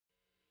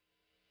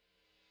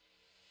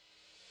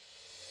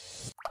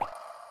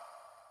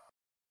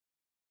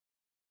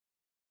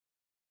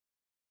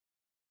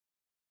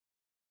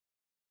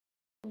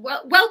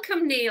Well,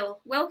 welcome,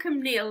 Neil.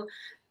 Welcome, Neil,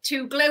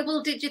 to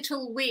Global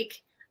Digital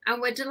Week. And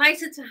we're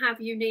delighted to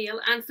have you, Neil.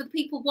 And for the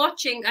people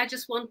watching, I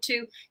just want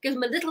to give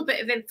them a little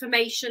bit of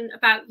information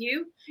about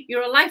you.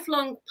 You're a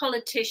lifelong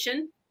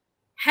politician,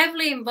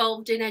 heavily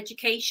involved in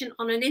education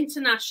on an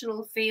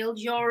international field,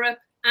 Europe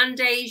and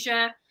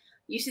Asia.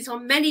 You sit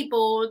on many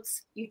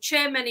boards, you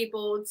chair many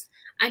boards,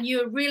 and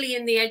you're really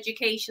in the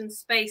education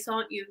space,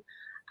 aren't you?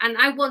 And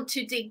I want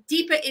to dig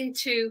deeper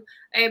into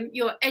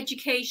your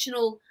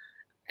educational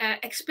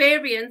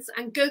experience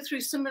and go through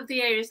some of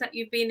the areas that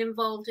you've been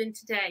involved in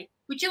today.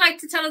 Would you like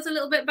to tell us a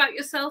little bit about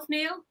yourself,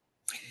 Neil?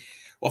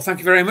 Well, thank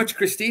you very much,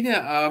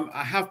 Christina.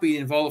 I have been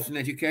involved in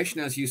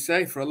education, as you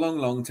say, for a long,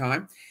 long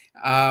time.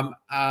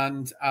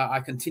 And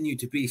I continue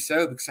to be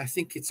so because I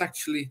think it's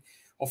actually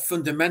of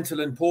fundamental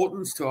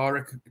importance to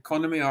our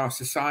economy, our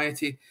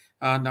society,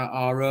 and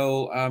our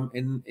role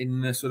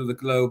in sort of the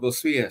global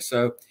sphere.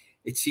 So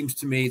it seems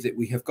to me that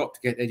we have got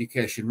to get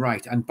education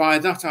right. And by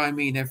that, I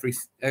mean every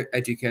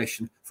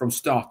education from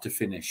start to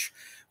finish,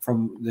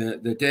 from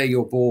the day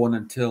you're born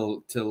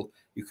until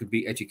you could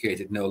be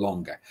educated no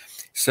longer.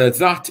 So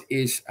that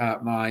is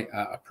my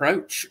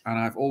approach. And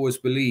I've always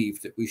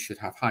believed that we should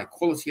have high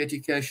quality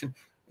education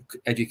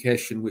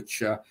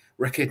which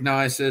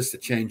recognizes the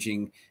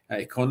changing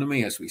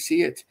economy as we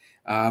see it,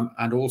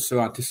 and also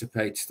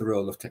anticipates the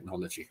role of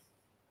technology.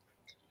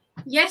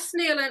 Yes,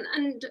 Neil,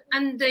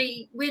 and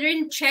we're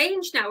in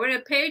change now. We're in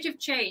a period of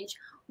change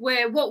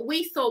where what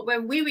we thought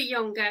when we were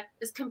younger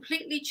has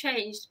completely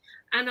changed,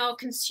 and our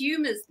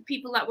consumers, the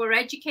people that we're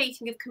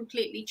educating, have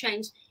completely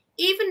changed.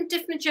 Even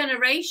different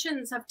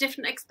generations have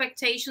different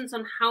expectations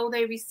on how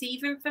they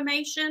receive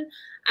information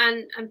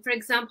and for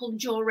example,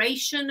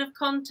 duration of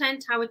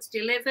content, how it's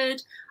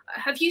delivered.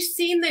 Have you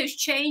seen those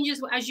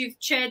changes as you've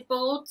chaired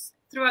boards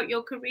throughout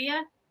your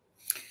career?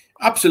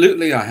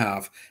 Absolutely, I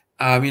have.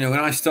 You know, when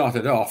I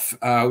started off,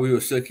 we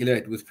were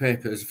circulated with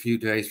papers a few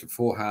days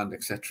beforehand,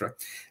 etc.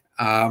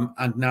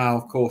 And now,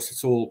 of course,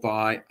 it's all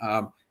by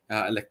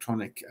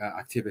electronic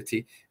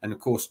activity. And of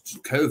course,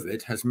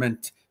 COVID has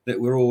meant that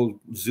we're all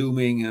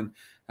Zooming and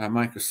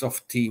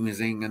Microsoft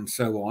Teamsing and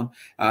so on.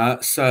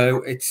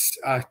 So it's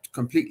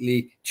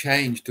completely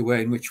changed the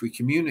way in which we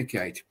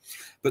communicate.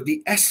 But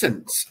the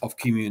essence of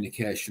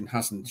communication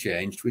hasn't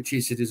changed, which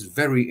is it is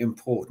very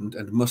important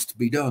and must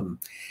be done.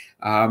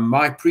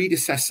 My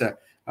predecessor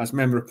as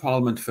Member of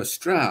Parliament for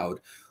Stroud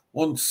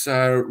once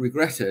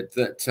regretted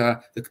that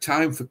the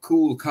time for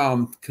cool,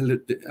 calm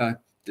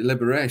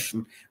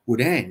deliberation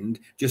would end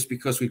just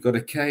because we've got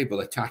a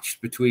cable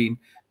attached between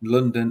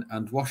London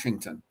and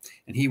Washington.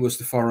 And he was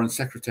the Foreign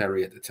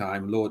Secretary at the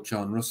time, Lord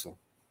John Russell.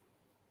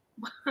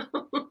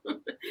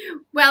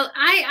 Well,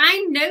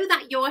 I know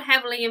that you're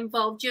heavily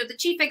involved. You're the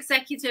Chief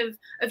Executive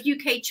of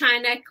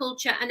UK-China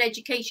Culture and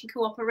Education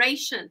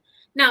Cooperation.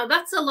 Now,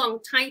 that's a long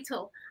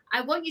title.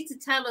 I want you to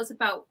tell us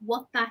about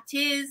what that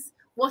is,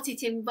 what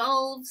it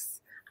involves,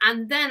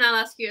 and then I'll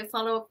ask you a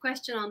follow-up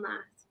question on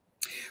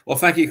that. Well,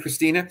 thank you,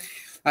 Christina.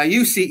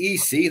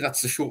 UCEC,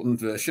 that's the shortened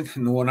version,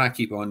 and the one I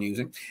keep on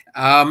using,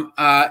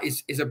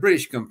 is a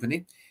British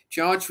company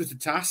charged with the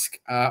task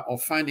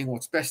of finding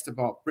what's best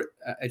about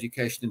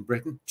education in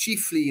Britain,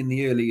 chiefly in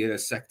the early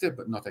years sector,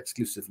 but not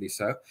exclusively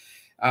so,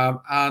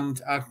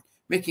 and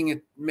making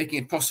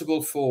it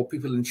possible for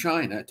people in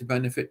China to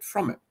benefit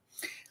from it.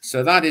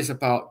 So that is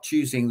about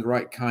choosing the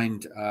right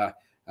kind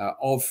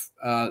of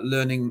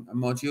learning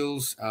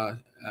modules,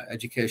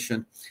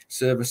 education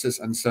services,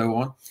 and so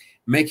on,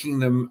 making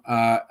them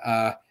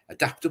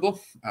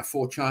adaptable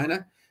for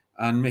China,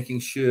 and making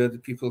sure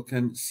that people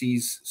can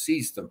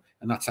seize them.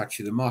 And that's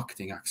actually the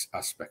marketing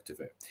aspect of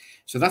it.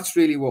 So that's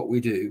really what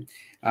we do.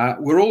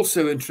 We're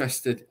also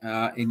interested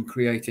in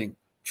creating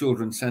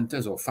children's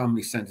centres, or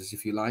family centres,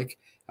 if you like.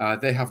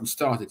 They haven't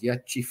started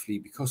yet, chiefly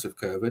because of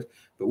COVID.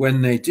 But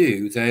when they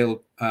do,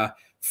 they'll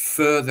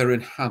further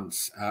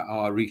enhance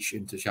our reach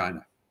into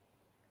China.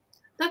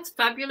 That's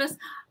fabulous.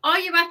 Are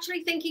you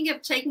actually thinking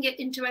of taking it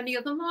into any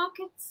other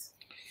markets?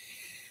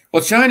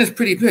 Well, China's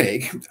pretty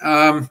big.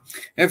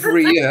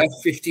 Every year,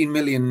 15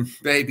 million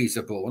babies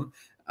are born,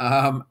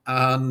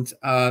 and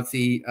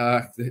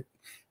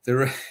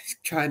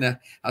China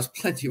has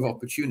plenty of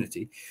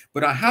opportunity.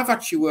 But I have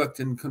actually worked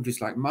in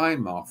countries like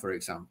Myanmar, for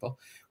example,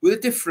 with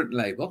a different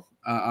label.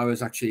 I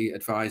was actually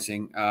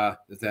advising the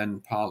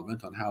then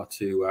Parliament on how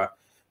to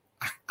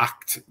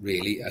act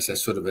really as a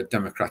sort of a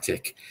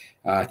democratic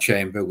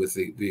chamber with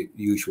the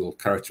usual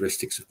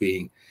characteristics of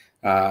being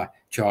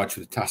charged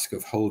with the task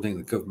of holding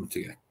the government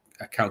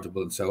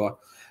accountable and so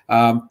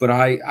on. But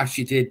I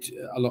actually did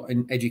a lot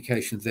in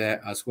education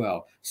there as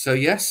well. So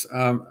yes,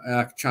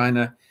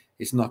 China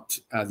is not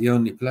the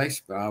only place,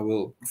 but I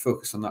will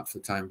focus on that for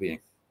the time being.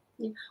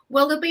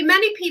 Well, there'll be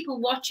many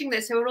people watching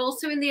this who are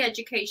also in the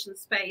education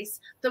space.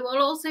 There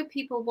will also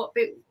people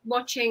be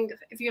watching,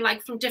 if you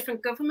like, from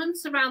different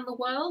governments around the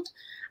world,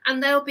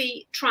 and they'll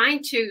be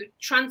trying to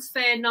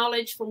transfer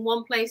knowledge from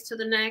one place to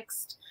the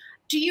next.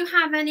 Do you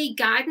have any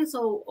guidance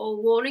or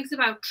warnings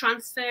about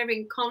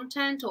transferring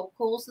content or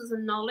courses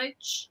and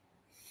knowledge?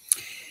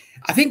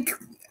 I think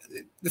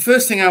The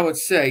first thing I would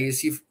say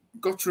is you've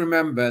got to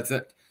remember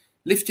that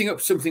lifting up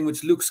something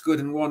which looks good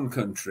in one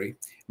country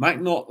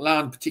might not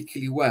land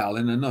particularly well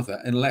in another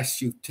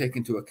unless you take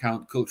into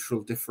account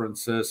cultural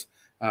differences,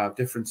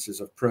 differences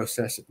of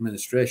process,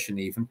 administration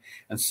even,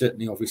 and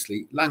certainly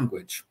obviously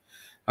language.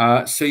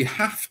 So you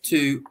have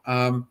to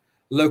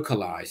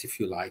localize, if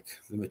you like,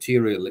 the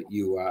material that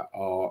you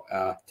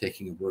are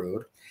taking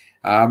abroad.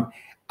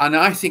 And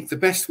I think the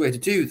best way to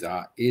do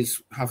that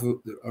is have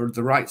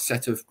the right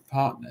set of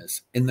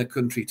partners in the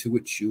country to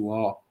which you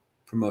are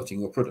promoting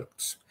your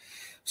products.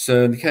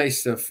 So in the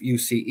case of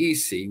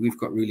UCEC, we've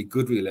got really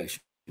good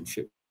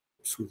relationships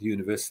with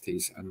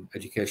universities and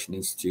education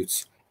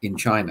institutes in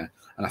China.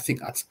 And I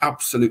think that's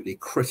absolutely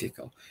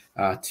critical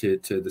to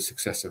the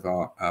success of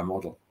our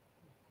model.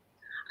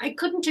 I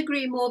couldn't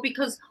agree more,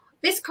 because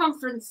this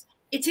conference,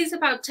 it is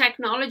about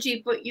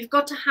technology, but you've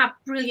got to have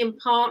brilliant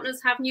partners,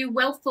 haven't you?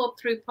 Well thought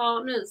through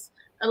partners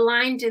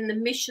aligned in the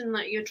mission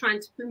that you're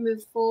trying to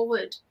move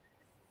forward.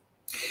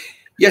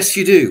 Yes,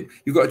 you do.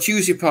 You've got to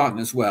choose your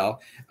partners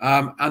well,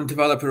 and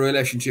develop a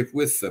relationship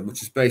with them,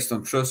 which is based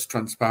on trust,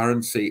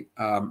 transparency,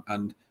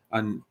 and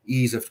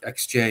ease of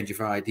exchange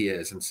of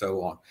ideas and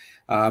so on.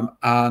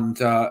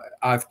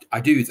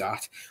 I do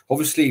that.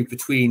 Obviously,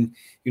 between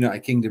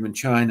United Kingdom and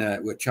China,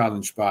 we're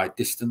challenged by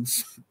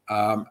distance,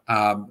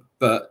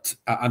 but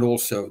and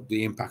also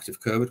the impact of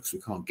COVID, because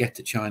we can't get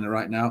to China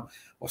right now,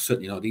 or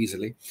certainly not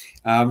easily.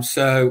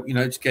 So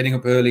it's getting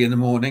up early in the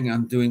morning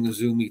and doing the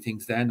Zoom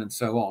meetings then and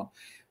so on.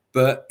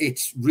 But it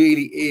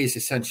really is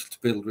essential to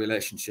build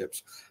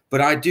relationships.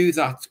 But I do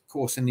that, of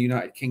course, in the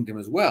United Kingdom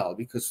as well,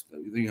 because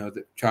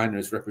China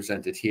is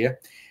represented here,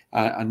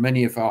 and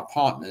many of our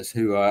partners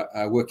who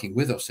are working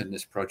with us in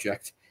this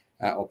project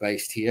are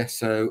based here.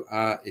 So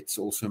it's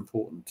also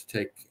important to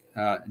take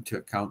into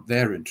account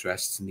their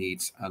interests,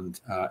 needs, and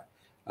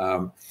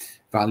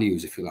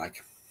values, if you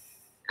like.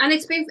 And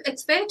it's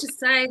fair to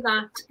say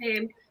that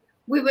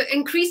we were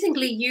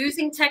increasingly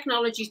using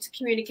technology to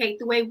communicate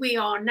the way we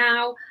are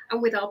now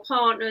and with our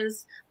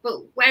partners. But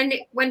when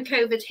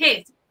COVID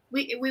hit,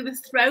 we were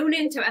thrown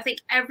into it. I think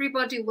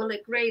everybody will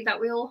agree that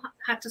we all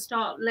had to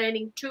start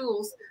learning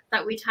tools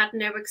that we'd had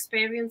no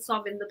experience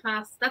of in the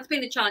past. That's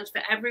been a challenge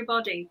for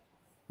everybody.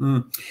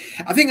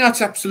 I think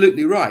that's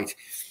absolutely right.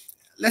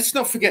 Let's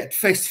not forget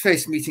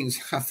face-to-face meetings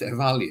have their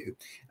value.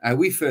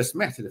 We first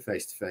met at a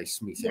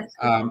face-to-face meeting,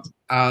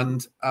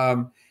 yes,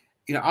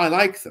 I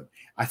like them.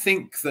 I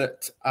think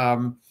that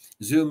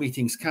Zoom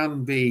meetings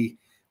can be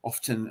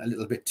often a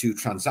little bit too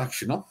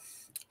transactional,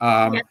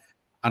 yes,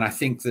 and I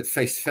think that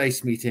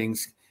face-to-face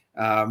meetings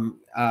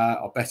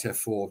are better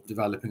for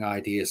developing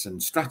ideas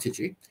and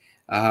strategy.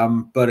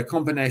 But a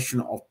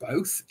combination of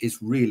both is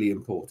really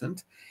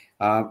important.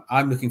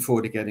 I'm looking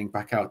forward to getting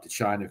back out to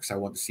China because I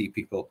want to see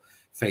people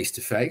face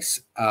to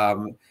face,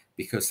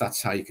 because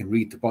that's how you can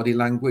read the body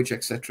language,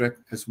 etc.,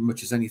 as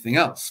much as anything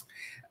else.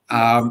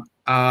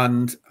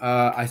 And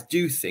I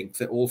do think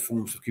that all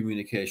forms of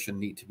communication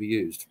need to be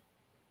used.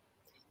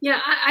 Yeah,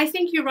 I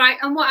think you're right.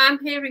 And what I'm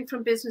hearing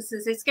from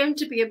businesses, it's going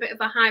to be a bit of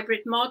a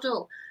hybrid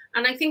model.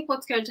 And I think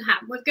what's going to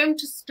happen, we're going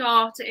to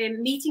start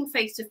meeting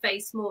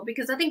face-to-face more,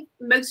 because I think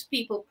most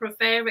people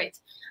prefer it.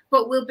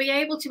 But we'll be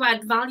able to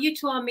add value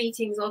to our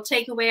meetings or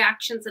take away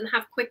actions and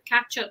have quick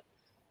catch-up,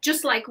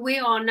 just like we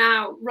are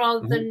now,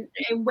 rather than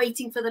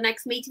waiting for the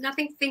next meeting. I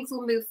think things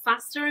will move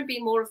faster and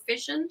be more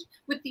efficient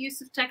with the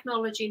use of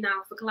technology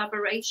now for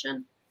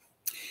collaboration.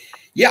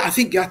 Yeah, I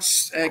think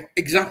that's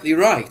exactly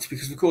right,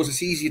 because of course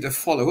it's easier to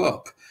follow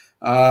up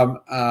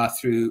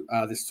through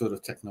this sort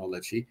of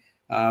technology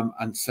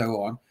and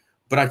so on.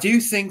 But I do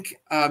think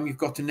you've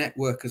got to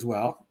network as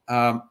well,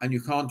 and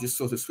you can't just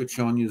sort of switch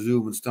on your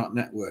Zoom and start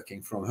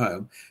networking from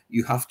home.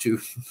 You have to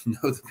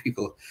know the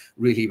people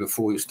really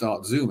before you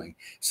start Zooming.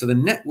 So the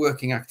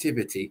networking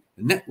activity,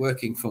 the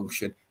networking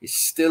function is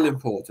still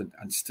important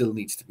and still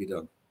needs to be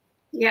done.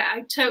 Yeah,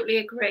 I totally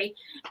agree.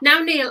 Now,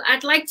 Neil,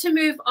 I'd like to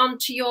move on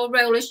to your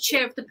role as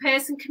chair of the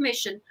Pearson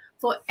Commission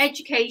for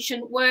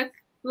Education, Work,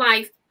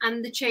 Life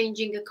and the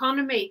Changing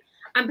Economy.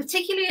 I'm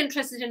particularly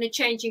interested in a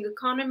changing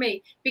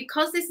economy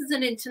because this is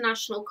an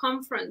international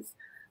conference.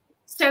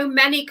 So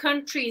many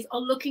countries are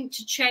looking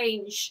to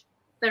change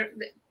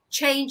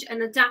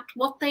and adapt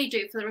what they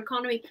do for their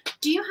economy.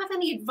 Do you have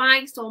any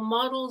advice or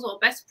models or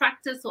best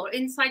practice or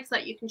insights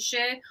that you can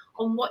share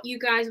on what you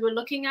guys were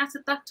looking at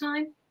that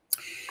time?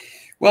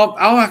 Well,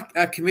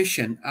 our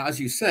commission, as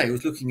you say,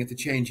 was looking at the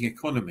changing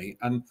economy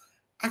and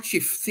actually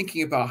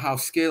thinking about how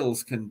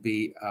skills can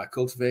be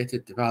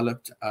cultivated,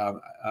 developed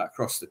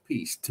across the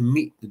piece to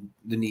meet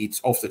the needs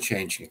of the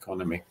changing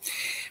economy.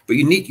 But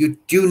you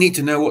do need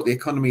to know what the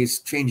economy is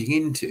changing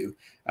into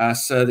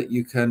so that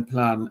you can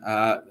plan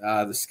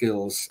the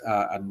skills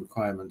and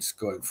requirements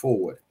going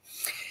forward.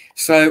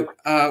 So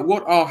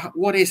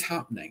what is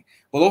happening?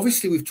 Well,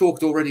 obviously, we've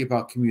talked already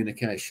about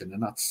communication,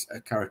 and that's a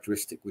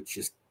characteristic which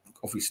is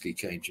obviously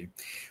changing.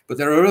 But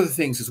there are other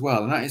things as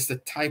well, and that is the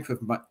type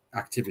of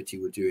activity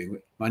we're doing.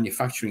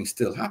 Manufacturing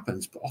still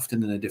happens, but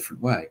often in a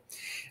different way.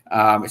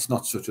 It's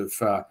not sort of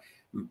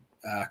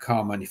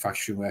car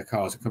manufacturing where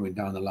cars are coming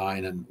down the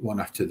line and one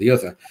after the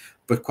other,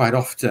 but quite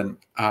often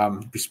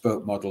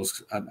bespoke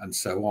models and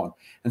so on.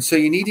 And so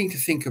you're needing to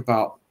think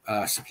about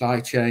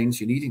supply chains,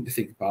 you're needing to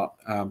think about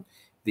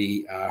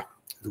the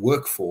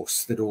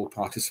workforce that all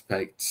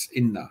participates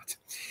in that.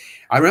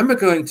 I remember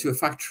going to a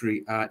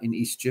factory in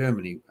East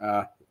Germany,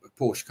 a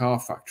Porsche car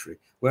factory,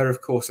 where,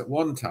 of course, at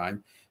one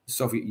time, the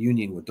Soviet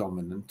Union were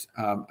dominant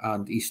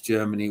and East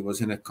Germany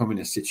was in a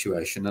communist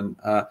situation, and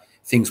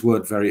things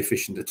weren't very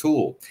efficient at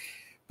all.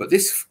 But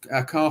this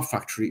car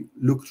factory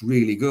looked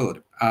really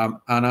good, and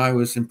I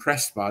was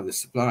impressed by the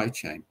supply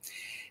chain.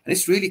 And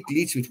this really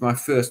leads me to my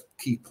first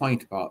key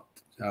point about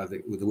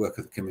the work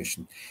of the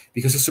Commission,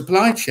 because the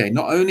supply chain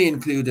not only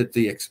included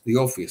the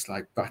obvious,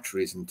 like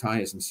batteries and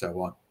tyres and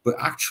so on, but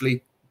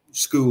actually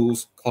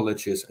schools,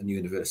 colleges and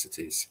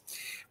universities.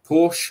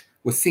 Porsche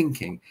were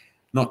thinking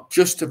not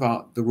just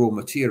about the raw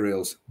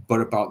materials,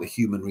 but about the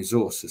human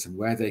resources and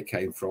where they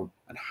came from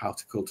and how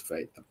to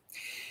cultivate them.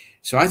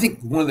 So I think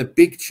one of the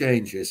big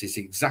changes is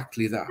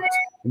exactly that.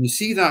 And you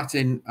see that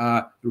in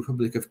the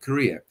Republic of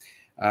Korea,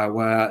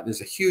 where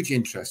there's a huge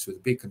interest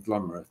with big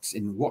conglomerates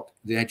in what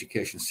the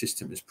education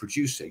system is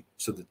producing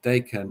so that they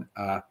can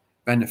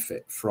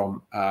benefit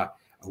from a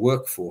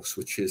workforce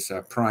which is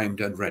primed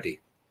and ready.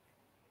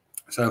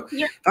 So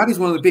that is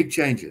one of the big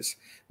changes,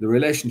 the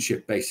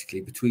relationship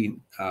basically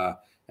between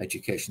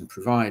education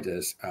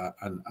providers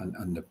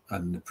and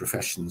the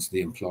professions,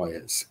 the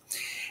employers.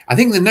 I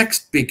think the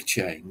next big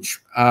change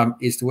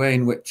is the way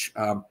in which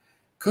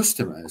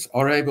customers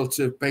are able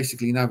to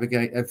basically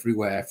navigate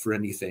everywhere for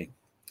anything.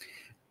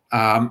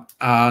 It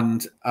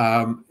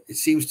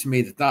seems to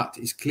me that that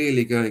is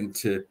clearly going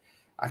to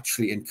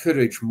actually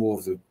encourage more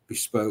of the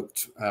bespoke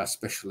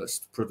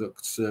specialist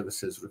product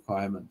services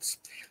requirements.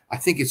 I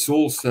think it's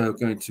also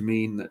going to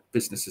mean that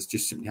businesses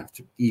just simply have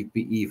to be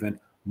even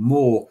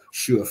more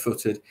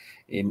sure-footed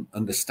in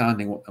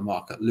understanding what the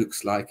market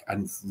looks like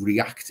and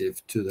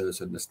reactive to those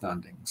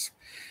understandings.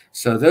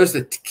 So those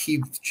are the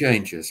key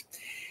changes.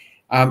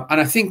 And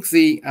I think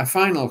the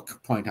final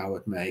point I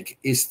would make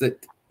is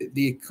that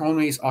the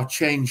economies are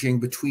changing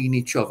between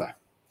each other.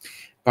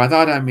 By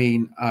that I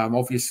mean,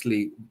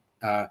 obviously,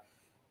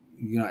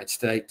 United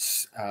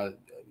States,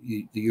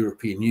 the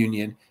European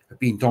Union have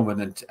been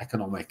dominant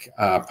economic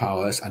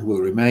powers and will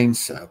remain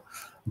so.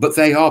 But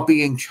they are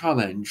being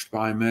challenged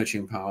by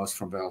emerging powers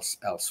from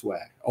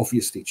elsewhere.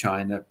 Obviously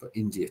China, but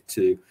India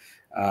too,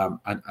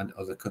 and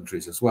other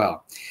countries as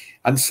well.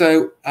 And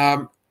so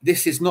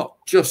this is not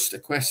just a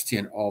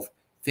question of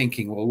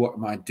thinking, well, what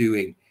am I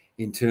doing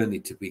internally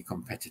to be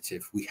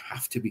competitive? We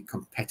have to be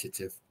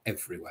competitive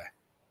everywhere.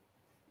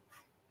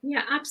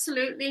 Yeah,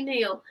 absolutely,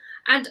 Neil.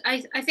 And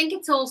I think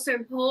it's also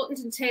important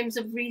in terms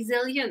of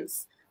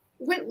resilience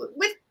with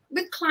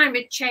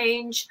climate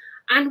change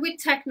and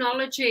with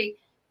technology,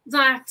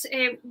 that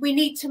we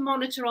need to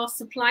monitor our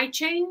supply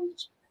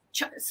chains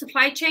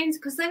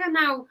because they are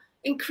now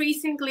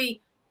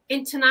increasingly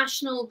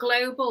international,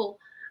 global.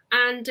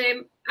 And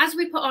as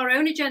we put our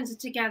own agenda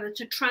together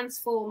to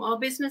transform our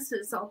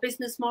businesses, our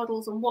business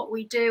models and what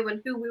we do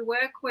and who we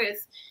work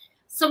with,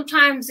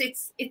 sometimes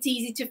it's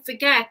easy to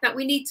forget that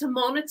we need to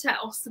monitor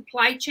our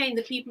supply chain,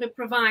 the people who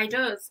provide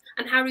us,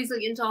 and how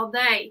resilient are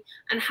they,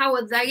 and how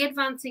are they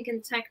advancing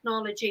in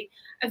technology.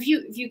 Have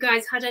you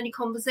guys had any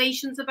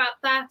conversations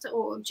about that,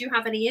 or do you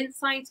have any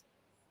insight?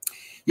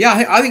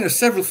 Yeah, I think there's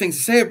several things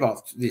to say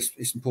about this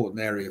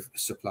important area of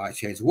supply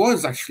chains. One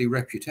is actually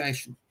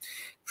reputation,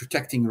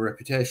 protecting your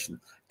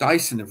reputation.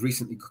 Dyson have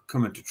recently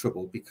come into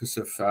trouble because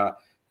of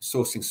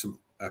sourcing some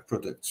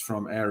products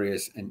from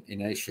areas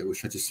in Asia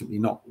which are just simply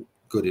not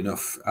good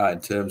enough in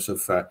terms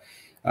of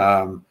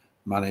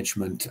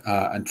management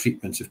and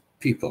treatment of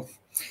people.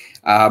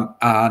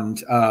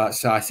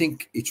 So I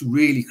think it's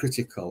really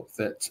critical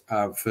that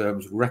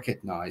firms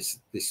recognize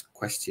this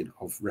question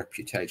of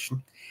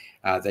reputation.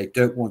 They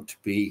don't want to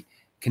be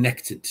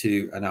connected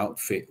to an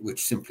outfit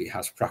which simply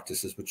has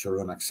practices which are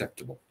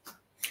unacceptable.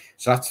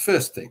 So that's the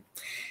first thing.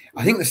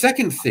 I think the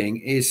second thing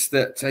is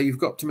that you've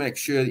got to make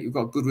sure that you've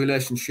got good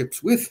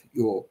relationships with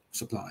your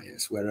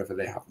suppliers, wherever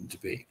they happen to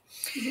be.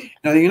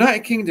 Now, the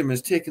United Kingdom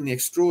has taken the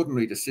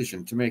extraordinary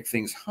decision to make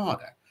things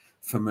harder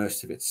for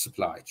most of its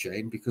supply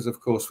chain because, of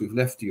course, we've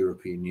left the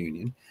European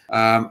Union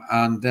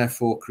and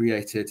therefore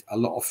created a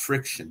lot of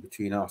friction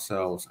between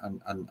ourselves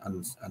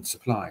and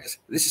suppliers.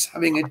 This is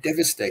having a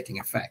devastating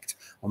effect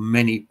on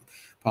many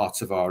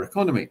parts of our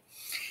economy.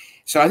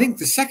 So I think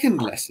the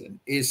second lesson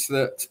is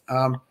that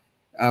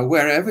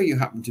wherever you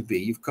happen to be,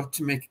 you've got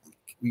to make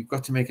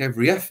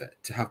every effort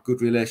to have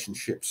good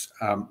relationships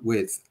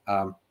with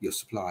your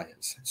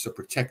suppliers. So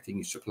protecting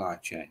your supply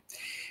chain,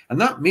 and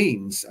that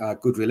means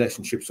good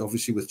relationships,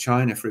 obviously, with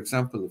China, for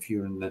example, if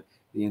you're in the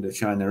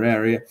Indochina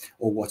area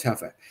or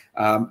whatever.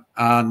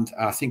 And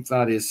I think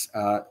that is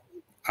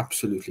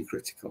absolutely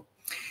critical.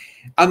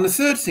 And the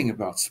third thing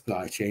about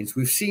supply chains,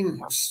 we've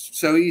seen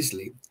so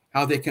easily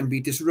how they can be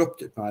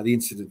disrupted by the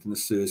incident in the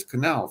Suez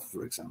Canal,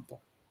 for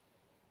example.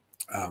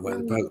 Where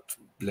the boat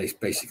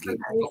basically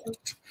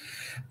blocked.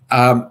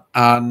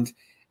 And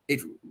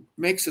it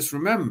makes us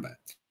remember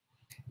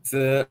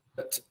that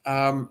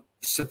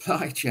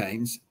supply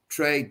chains,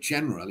 trade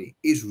generally,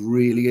 is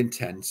really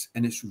intense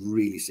and it's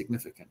really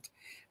significant.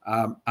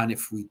 And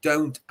if we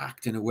don't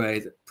act in a way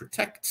that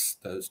protects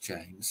those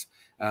chains,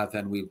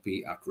 then we'll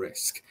be at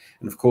risk.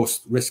 And of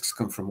course, risks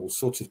come from all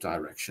sorts of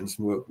directions.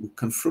 We're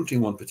confronting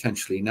one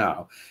potentially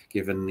now,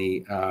 given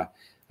the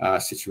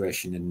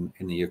situation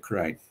in the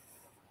Ukraine.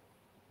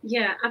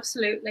 Yeah,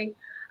 absolutely.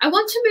 I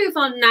want to move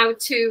on now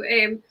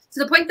to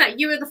the point that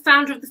you are the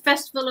founder of the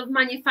Festival of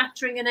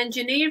Manufacturing and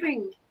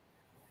Engineering.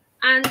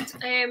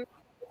 And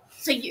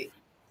so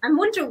I'm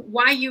wondering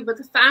why you were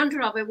the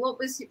founder of it. What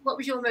was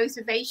your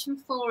motivation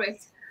for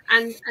it?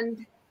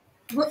 And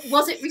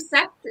was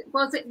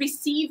it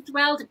received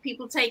well? Did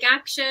people take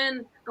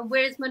action? And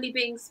where's money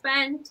being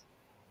spent?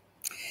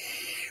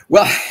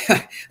 Well,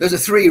 those are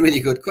three really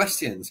good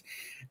questions.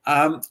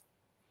 When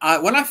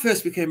I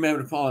first became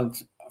Member of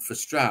Parliament for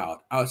Stroud,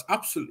 I was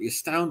absolutely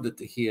astounded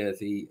to hear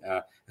the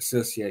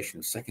Association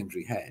of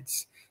Secondary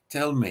Heads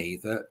tell me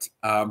that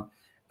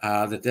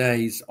the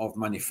days of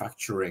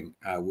manufacturing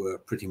were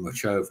pretty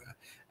much over,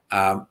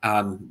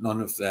 and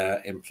none of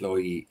their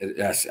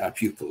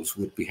pupils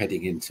would be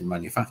heading into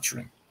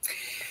manufacturing.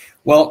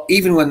 Well,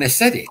 even when they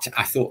said it,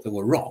 I thought they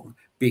were wrong,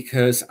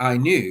 because I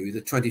knew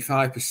that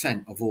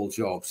 25% of all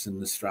jobs in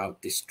the Stroud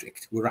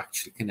district were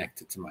actually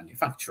connected to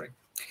manufacturing.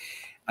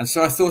 And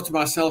so I thought to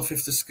myself,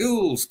 if the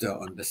schools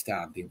don't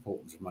understand the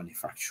importance of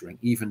manufacturing,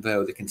 even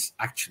though they can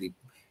actually,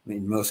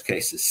 in most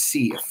cases,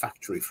 see a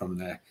factory from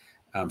their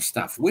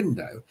staff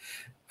window,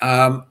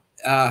 how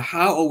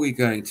are we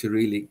going to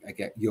really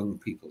get young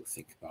people to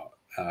think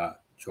about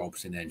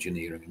jobs in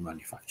engineering and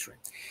manufacturing?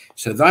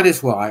 So that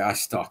is why I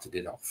started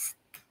it off.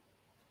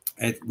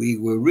 And we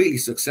were really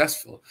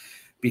successful,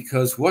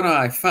 because what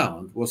I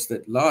found was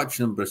that large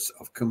numbers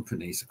of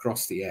companies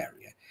across the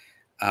area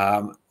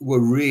were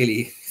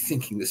really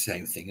thinking the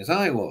same thing as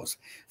I was,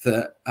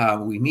 that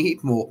we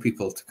need more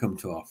people to come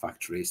to our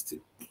factories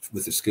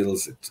with the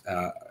skills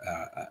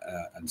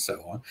and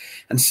so on.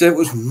 And so it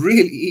was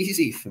really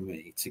easy for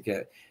me to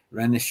get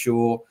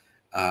Renishaw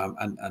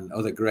and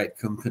other great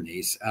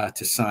companies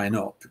to sign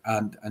up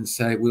and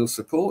say, we'll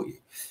support you.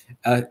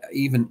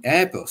 Even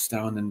Airbus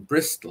down in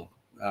Bristol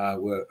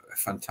were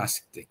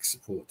fantastic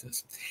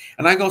supporters.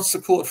 And I got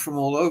support from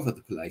all over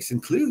the place,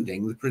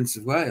 including the Prince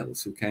of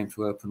Wales, who came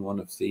to open one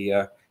of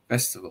the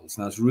festivals.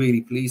 And I was really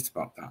pleased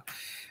about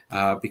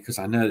that, because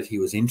I know that he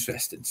was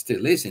interested,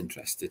 still is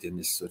interested in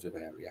this sort of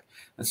area.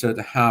 And so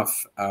to have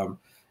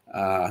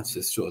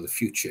sort of the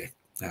future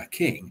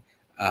king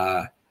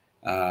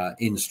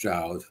in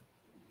Stroud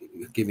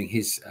giving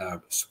his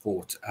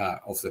support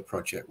of the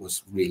project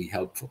was really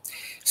helpful.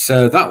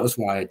 So that was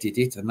why I did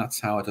it, and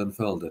that's how it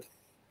unfolded.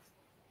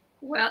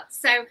 Well,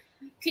 so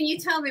can you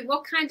tell me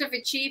what kind of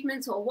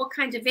achievements or what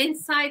kind of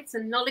insights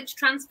and knowledge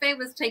transfer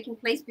was taking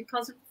place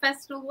because of the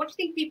festival? What do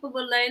you think people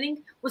were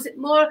learning? Was it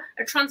more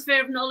a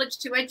transfer of knowledge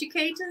to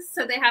educators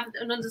so they have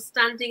an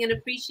understanding and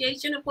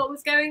appreciation of what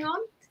was going on?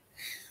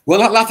 Well,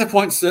 that latter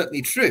point's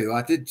certainly true.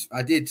 I did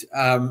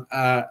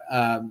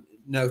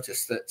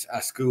notice that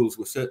schools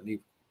were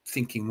certainly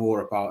thinking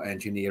more about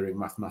engineering,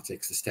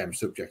 mathematics, the STEM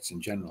subjects in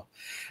general.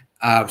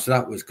 So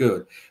that was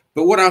good.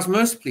 But what I was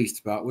most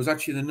pleased about was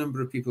actually the number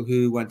of people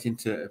who went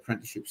into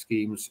apprenticeship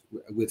schemes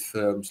with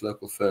firms,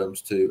 local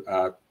firms,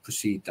 to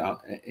proceed down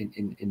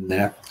in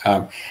there.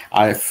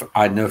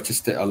 I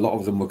noticed that a lot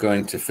of them were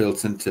going to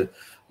Filton to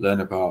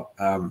learn about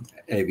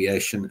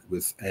aviation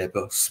with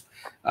Airbus.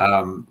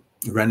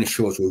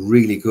 Renishaws were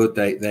really good.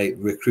 They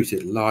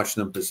recruited large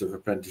numbers of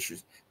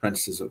apprentices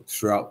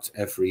throughout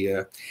every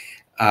year,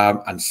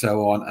 and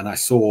so on. And I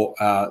saw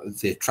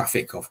the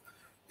traffic of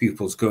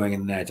pupils going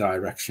in their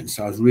direction.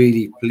 So I was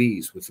really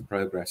pleased with the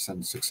progress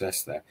and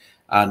success there.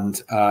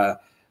 And I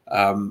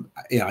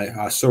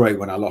was sorry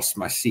when I lost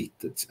my seat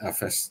that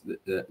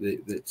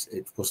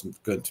it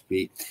wasn't going to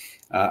be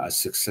as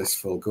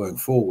successful going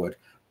forward.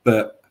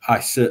 But I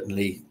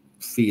certainly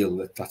feel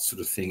that that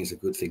sort of thing is a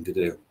good thing to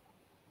do.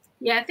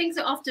 Yeah, things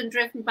are often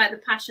driven by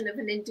the passion of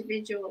an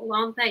individual,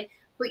 aren't they?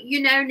 But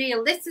you know,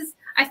 Neil,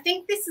 I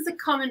think this is a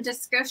common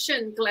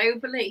discussion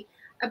globally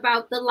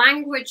about the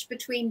language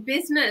between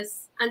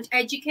business and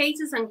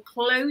educators and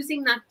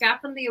closing that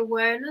gap and the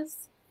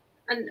awareness.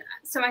 And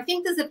so I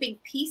think there's a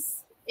big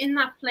piece in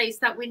that place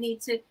that we need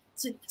to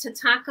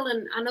tackle,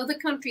 and other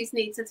countries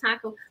need to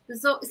tackle.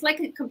 It's like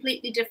a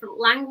completely different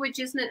language,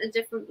 isn't it? A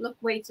different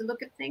way to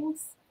look at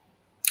things.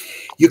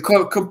 You're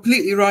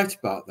completely right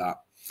about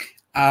that.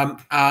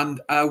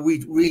 And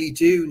we really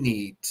do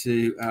need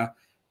to,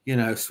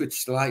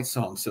 switch the lights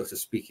on, so to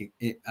speak,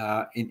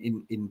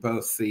 in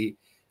both the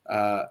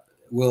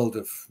world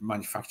of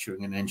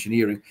manufacturing and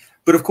engineering,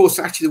 but of course,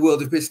 actually the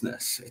world of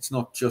business. It's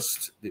not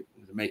just the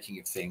making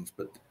of things,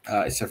 but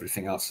it's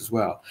everything else as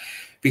well.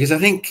 Because I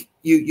think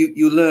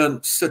you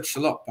learn such a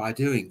lot by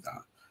doing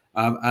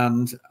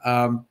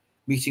that.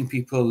 meeting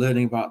people,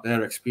 learning about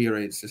their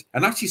experiences,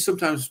 and actually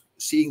sometimes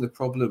seeing the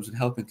problems and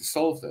helping to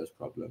solve those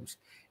problems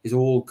is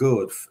all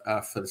good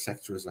for the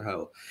sector as a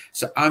whole.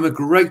 So I'm a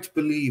great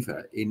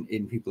believer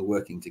in people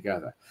working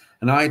together.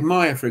 And I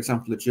admire, for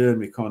example, the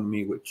German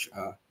economy, which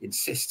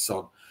insists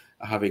on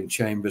having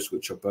chambers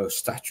which are both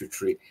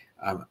statutory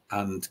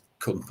and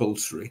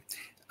compulsory,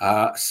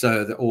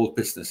 so that all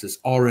businesses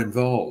are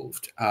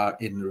involved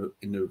in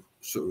the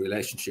sort of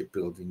relationship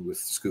building with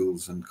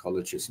schools and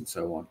colleges and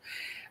so on.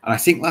 And I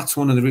think that's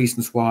one of the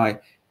reasons why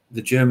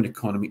the German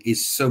economy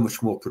is so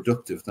much more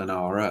productive than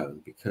our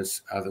own,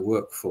 because the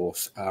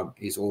workforce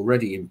is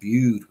already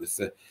imbued with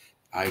the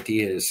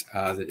ideas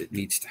that it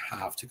needs to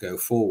have to go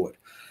forward.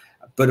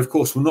 But of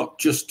course, we're not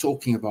just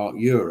talking about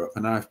Europe,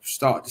 and I've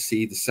started to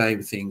see the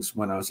same things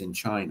when I was in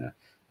China.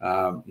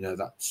 You know,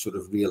 that sort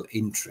of real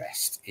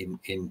interest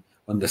in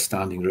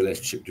understanding the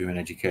relationship between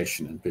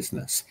education and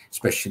business,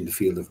 especially in the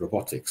field of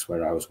robotics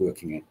where I was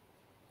working in.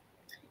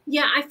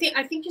 Yeah, I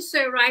think you're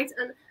so right,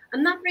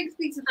 and that brings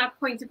me to that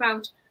point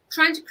about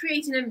trying to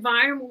create an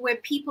environment where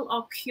people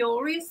are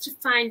curious to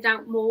find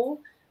out more.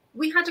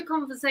 We had a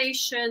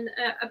conversation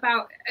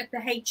about at the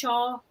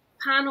HR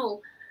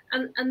panel,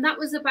 and that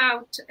was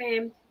about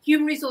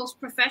human resource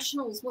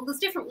professionals. Well, there's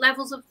different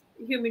levels of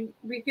human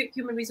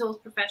resource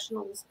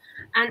professionals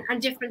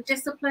and different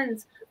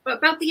disciplines, but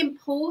about the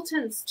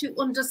importance to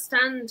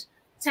understand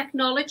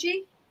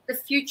technology, the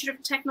future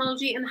of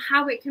technology, and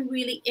how it can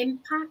really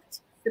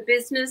impact the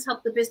business,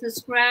 help the business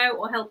grow,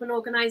 or help an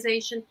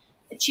organization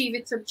achieve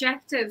its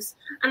objectives.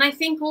 And I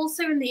think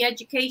also in the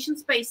education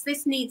space,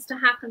 this needs to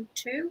happen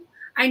too.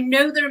 I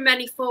know there are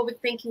many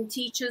forward-thinking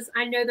teachers.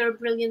 I know there are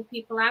brilliant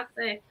people out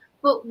there,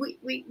 but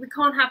we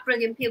can't have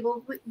brilliant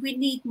people. We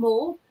need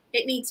more.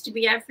 It needs to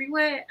be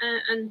everywhere.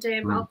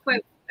 I'll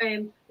quote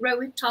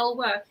Rohit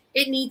Talwar,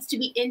 it needs to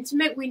be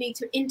intimate. We need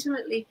to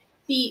intimately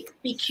be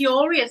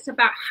curious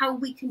about how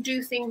we can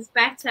do things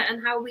better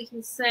and how we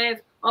can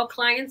serve our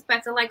clients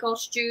better, like our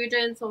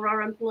students or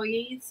our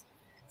employees.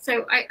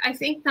 So I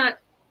think that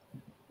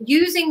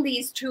using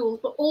these tools,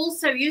 but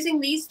also using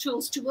these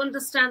tools to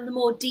understand the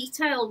more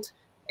detailed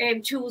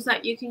tools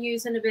that you can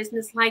use in a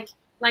business, like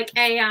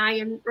AI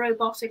and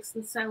robotics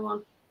and so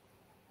on.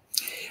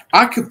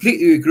 I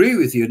completely agree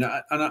with you, and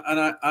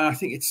I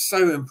think it's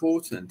so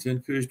important to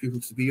encourage people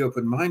to be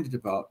open-minded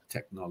about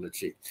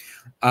technology,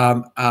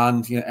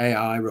 and you know,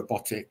 AI,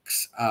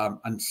 robotics,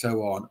 and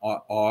so on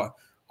are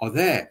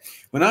there.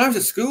 When I was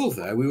at school,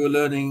 though, we were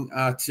learning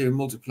to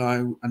multiply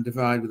and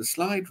divide with a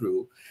slide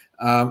rule,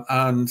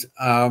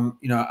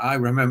 you know, I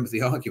remember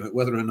the argument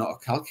whether or not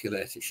a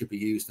calculator should be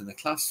used in the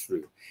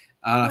classroom,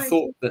 and I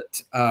thought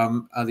that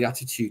the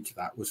attitude to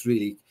that was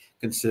really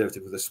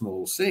conservative with a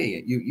small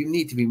c. You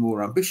need to be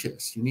more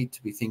ambitious. You need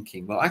to be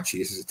thinking, well, actually,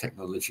 this is a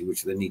technology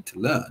which they need to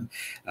learn,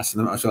 so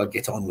they might as well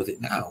get on with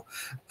it now.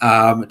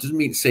 It doesn't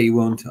mean to say you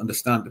won't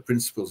understand the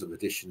principles of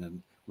addition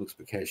and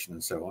multiplication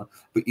and so on,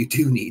 but you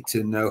do need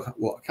to know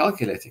what a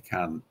calculator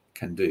can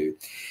do.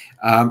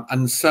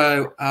 And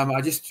so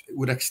I just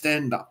would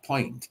extend that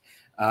point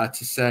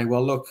to say,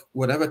 well, look,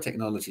 whatever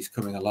technology is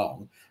coming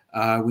along,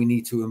 we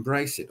need to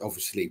embrace it.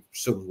 Obviously,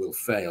 some will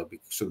fail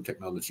because some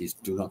technologies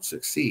do not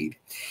succeed.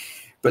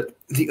 But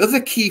the other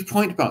key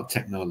point about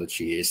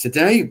technology is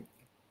today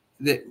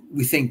that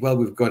we think, well,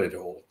 we've got it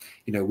all.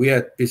 You know, we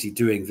are busy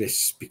doing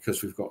this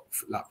because we've got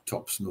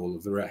laptops and all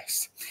of the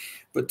rest.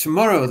 But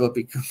tomorrow there'll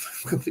be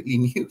a completely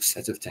new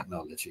set of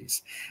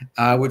technologies,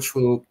 which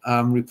will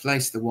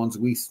replace the ones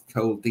we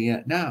hold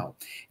dear now.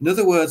 In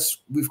other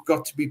words, we've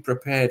got to be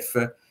prepared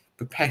for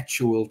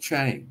perpetual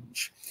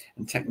change,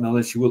 and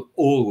technology will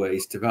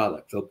always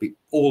develop. There'll be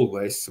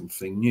always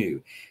something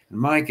new. And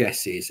my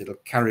guess is it'll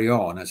carry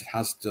on as it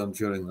has done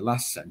during the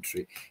last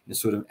century in a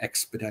sort of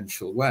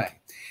exponential way.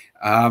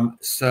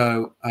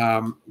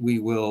 We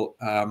will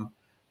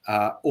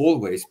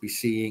always be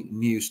seeing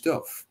new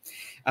stuff.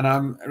 And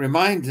I'm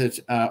reminded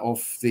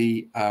of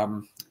the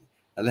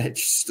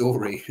alleged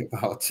story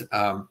about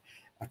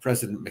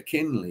President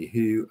McKinley,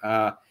 who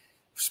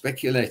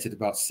speculated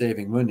about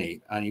saving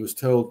money, and he was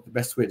told the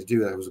best way to do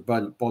that was to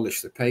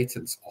abolish the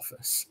patents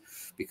office,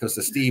 because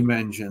the steam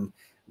engine,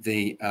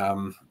 the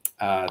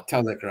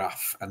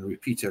telegraph and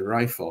repeater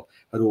rifle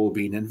had all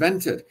been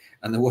invented,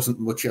 and there wasn't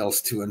much else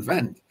to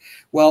invent.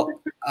 Well,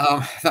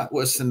 that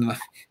was in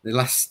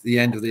the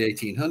end of the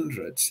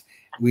 1800s.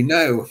 We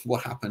know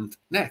what happened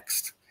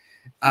next,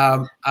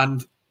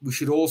 and we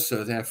should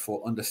also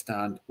therefore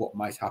understand what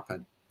might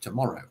happen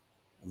tomorrow.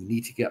 We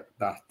need to get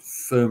that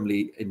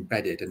firmly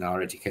embedded in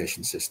our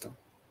education system.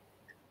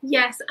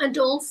 Yes, and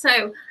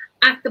also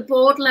at the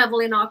board level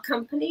in our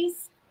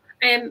companies,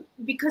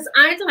 because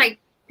I'd like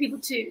people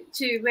to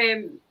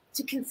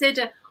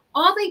consider,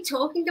 are they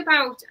talking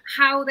about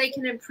how they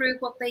can improve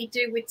what they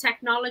do with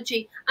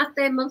technology at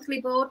their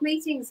monthly board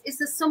meetings? Is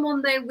there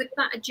someone there with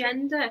that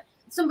agenda,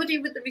 somebody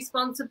with the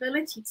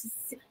responsibility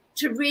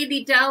to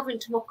really delve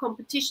into what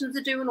competitions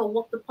are doing or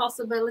what the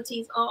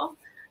possibilities are?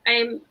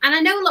 And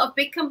I know a lot of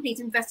big companies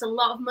invest a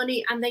lot of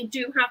money, and they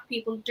do have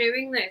people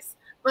doing this.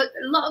 But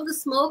a lot of the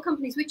small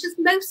companies, which is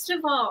most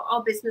of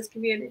our business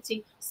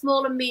community,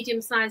 small and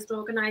medium-sized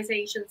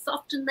organizations,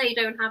 often they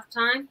don't have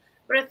time.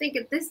 But I think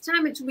at this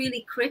time, it's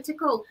really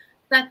critical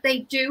that they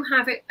do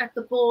have it at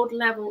the board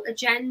level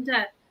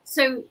agenda.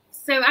 So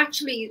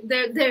actually,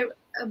 they're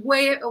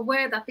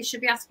aware that they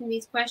should be asking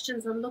these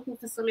questions and looking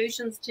for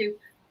solutions to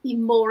be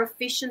more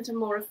efficient and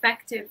more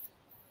effective.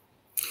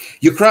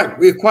 You're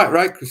quite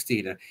right,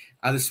 Christina.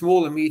 And the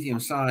small and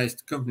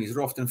medium-sized companies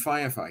are often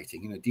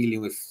firefighting,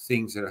 dealing with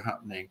things that are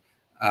happening,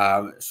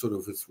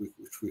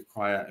 which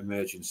require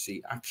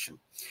emergency action.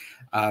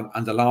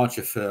 And the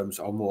larger firms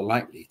are more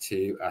likely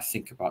to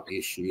think about the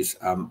issues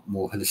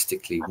more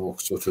holistically, more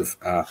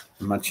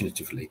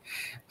imaginatively.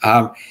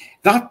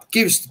 That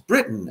gives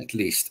Britain, at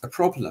least, a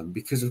problem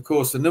because, of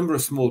course, the number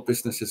of small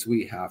businesses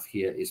we have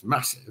here is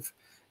massive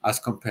as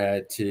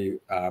compared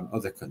to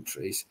other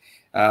countries.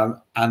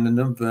 And the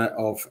number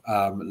of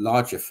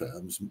larger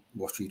firms,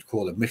 what we'd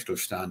call a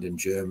Mittelstand in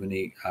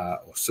Germany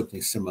or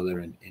something similar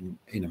in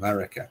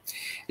America,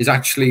 is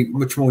actually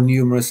much more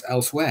numerous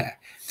elsewhere.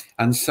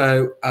 And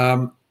so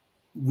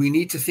we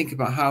need to think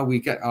about how we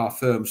get our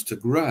firms to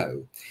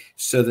grow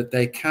so that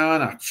they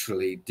can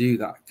actually do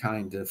that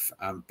kind of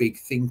big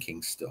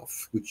thinking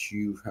stuff, which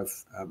you have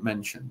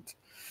mentioned,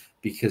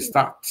 because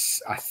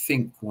that's, I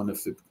think, one of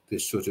the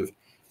sort of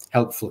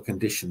helpful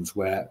conditions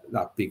where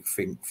that big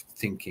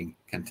thinking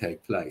can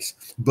take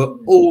place. But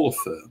all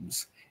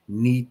firms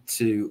need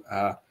to,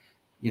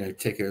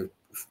 take a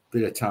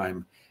bit of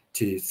time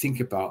to think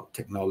about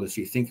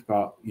technology, think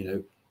about,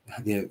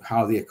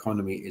 how the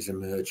economy is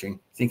emerging,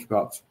 think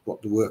about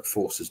what the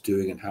workforce is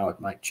doing and how it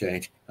might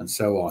change and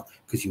so on,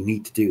 because you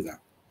need to do that.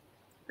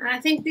 I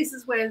think this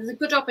is where there's a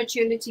good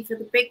opportunity for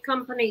the big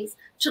companies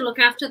to look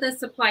after their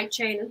supply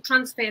chain and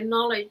transfer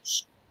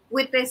knowledge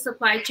with their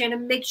supply chain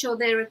and make sure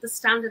they're at the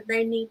standard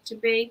they need to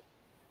be.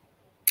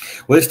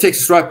 Well, this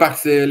takes us right back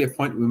to the earlier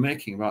point we were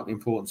making about the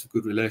importance of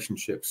good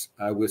relationships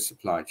with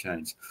supply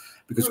chains,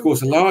 because of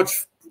course a large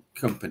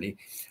company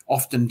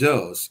often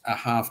does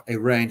have a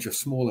range of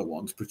smaller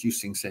ones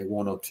producing, say,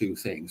 one or two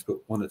things, but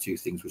one or two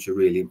things which are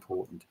really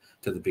important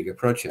to the bigger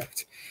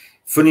project.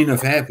 Funny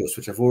enough, Airbus,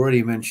 which I've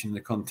already mentioned in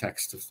the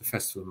context of the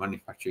Festival of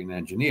Manufacturing and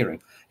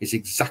Engineering, is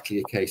exactly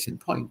a case in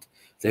point.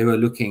 They were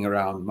looking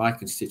around my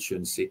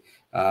constituency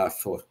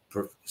for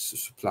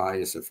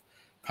suppliers of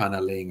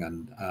paneling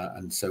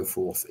and so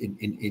forth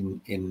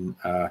in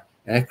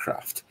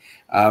aircraft,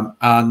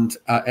 and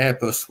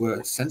Airbus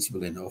were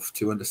sensible enough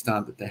to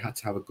understand that they had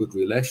to have a good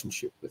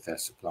relationship with their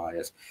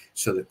suppliers,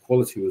 so that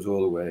quality was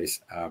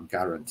always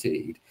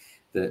guaranteed,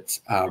 that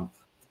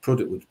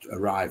product would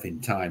arrive in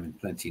time in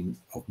plenty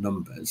of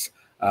numbers,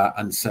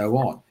 and so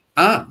on.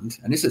 And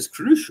this is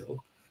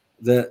crucial,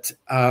 that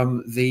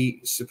the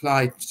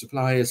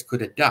suppliers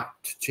could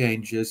adapt to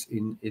changes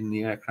in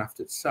the aircraft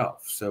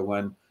itself. So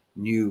when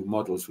new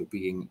models were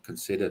being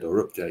considered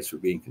or updates were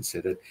being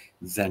considered,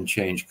 then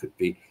change could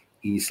be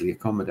easily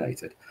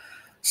accommodated.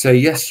 So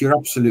yes, you're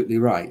absolutely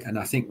right, and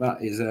I think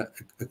that is a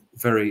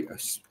very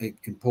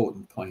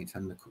important point,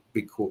 and the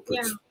big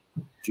corporates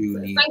do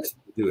need to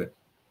do it.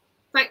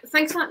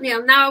 Thanks a lot,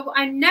 Neil. Now,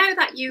 I know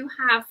that you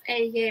have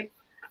a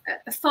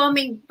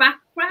farming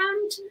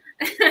background,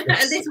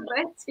 a little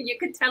bit, so you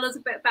could tell us a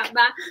bit about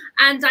that.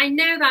 And I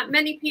know that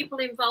many people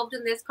involved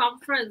in this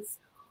conference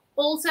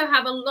also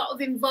have a lot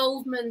of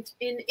involvement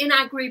in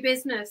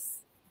agribusiness.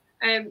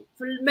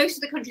 For most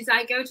of the countries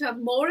I go to have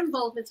more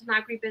involvement in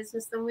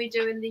agribusiness than we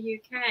do in the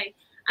UK.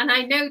 And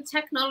I know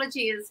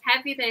technology is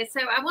heavy there.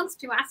 So I wanted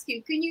to ask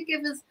you, can you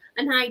give us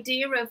an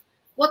idea of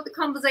what the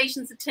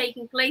conversations are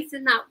taking place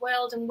in that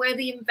world and where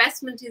the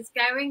investment is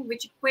going,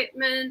 which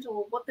equipment,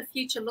 or what the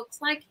future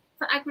looks like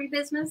for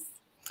agribusiness?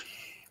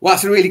 Well,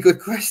 that's a really good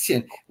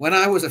question. When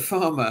I was a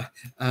farmer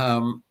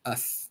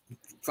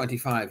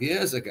 25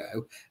 years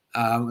ago,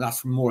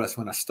 that's more or less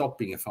when I stopped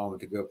being a farmer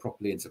to go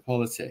properly into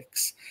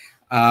politics.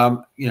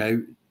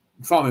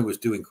 Farming was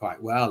doing quite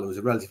well. It was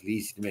relatively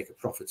easy to make a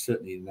profit,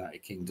 certainly in the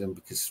United Kingdom,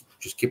 because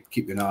just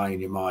keep an eye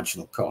on your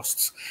marginal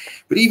costs.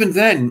 But even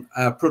then,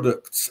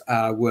 products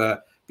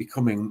were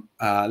becoming,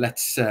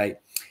 let's say,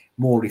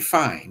 more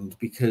refined,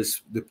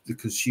 because the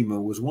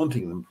consumer was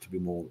wanting them to be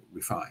more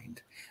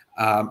refined.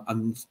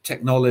 And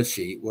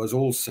technology was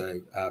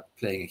also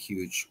playing a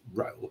huge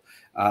role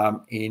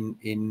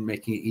in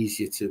making it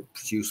easier to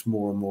produce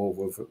more and more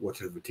of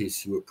whatever it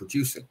is you were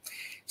producing.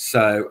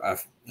 So I'm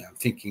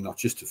thinking not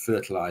just of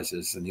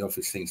fertilizers and the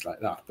obvious things like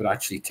that, but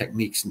actually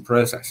techniques and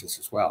processes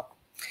as well.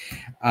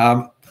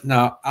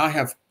 Now, I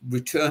have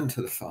returned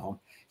to the farm,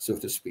 so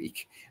to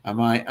speak, and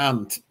my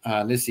aunt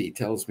Lizzie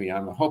tells me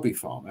I'm a hobby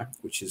farmer,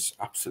 which is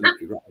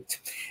absolutely right.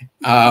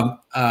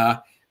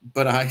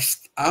 But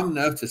I'm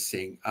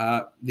noticing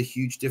the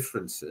huge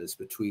differences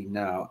between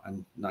now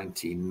and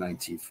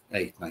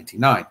 1998,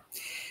 99.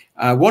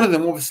 One of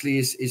them, obviously,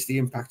 is the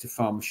impact of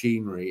farm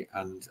machinery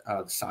and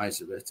the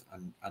size of it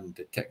and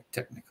the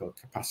technical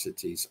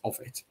capacities of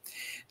it.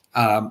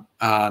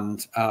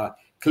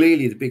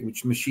 Clearly, the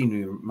big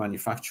machinery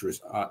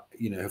manufacturers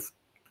have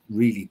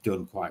really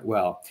done quite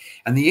well.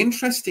 And the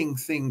interesting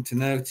thing to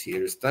note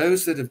here is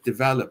those that have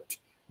developed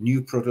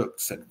new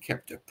products and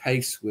kept a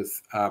pace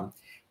with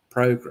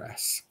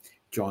progress,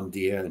 John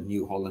Deere,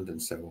 New Holland,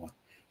 and so on,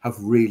 have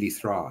really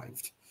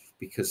thrived,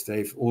 because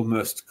they've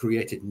almost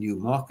created new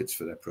markets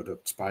for their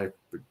products by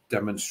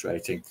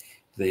demonstrating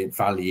the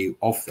value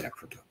of their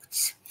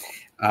products.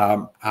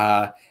 And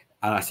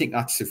I think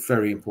that's a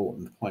very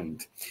important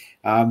point.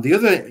 The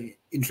other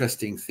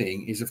interesting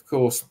thing is, of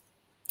course,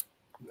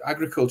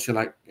 agriculture,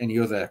 like any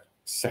other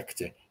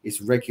sector,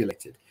 is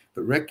regulated,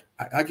 but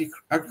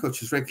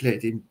agriculture is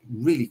regulated in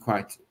really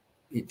quite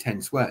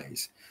intense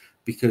ways,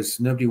 because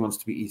nobody wants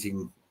to be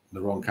eating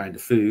the wrong kind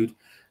of food,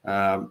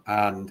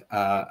 and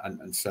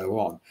so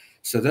on.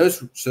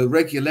 So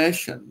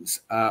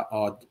regulations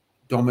are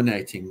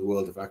dominating the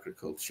world of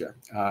agriculture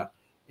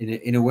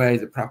in a way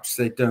that perhaps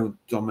they don't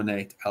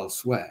dominate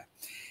elsewhere.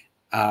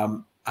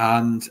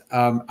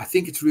 I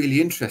think it's really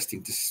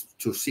interesting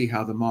to see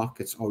how the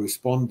markets are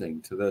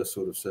responding to those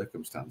sort of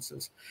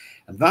circumstances.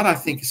 And that, I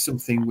think, is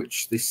something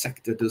which this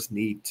sector does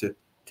need to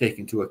take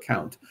into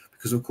account,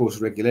 because, of course,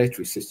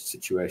 regulatory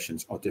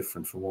situations are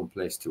different from one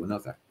place to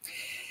another.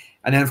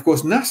 And then, of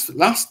course,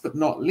 last but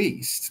not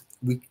least,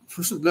 we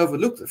mustn't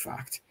overlook the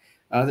fact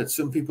that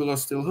some people are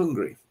still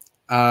hungry.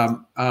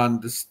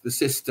 And the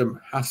system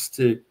has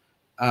to,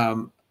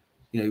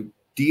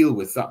 deal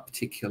with that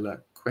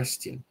particular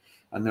question.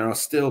 And there are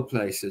still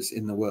places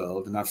in the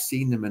world, and I've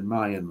seen them in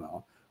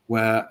Myanmar,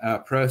 where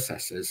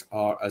processes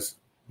are as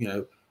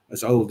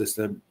old as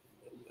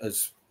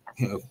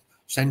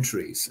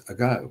centuries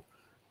ago,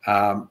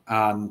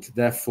 and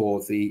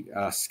therefore the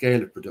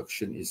scale of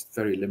production is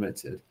very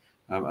limited,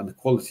 and the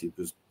quality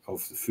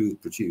of the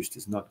food produced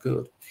is not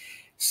good.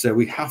 So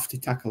we have to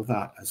tackle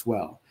that as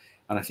well.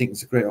 And I think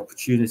it's a great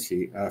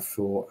opportunity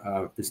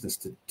for business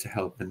to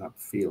help in that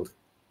field.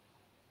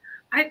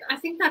 I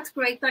think that's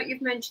great that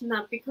you've mentioned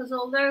that, because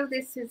although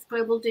this is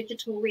Global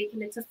Digital Week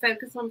and it's a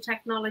focus on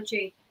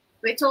technology,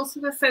 but it's also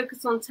a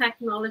focus on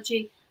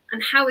technology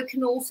and how it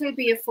can also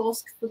be a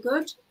force for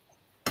good.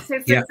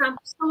 So, for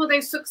example, some of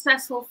those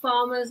successful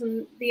farmers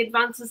and the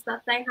advances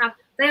that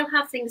they'll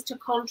have things to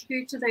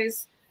contribute to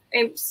those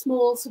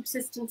small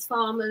subsistence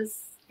farmers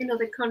in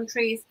other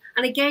countries.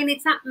 And again,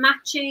 it's that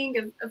matching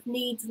of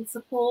needs and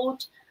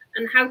support,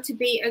 and how to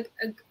be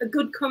a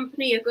good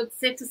company, a good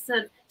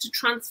citizen, to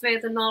transfer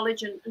the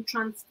knowledge and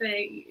transfer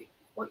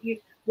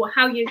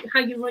how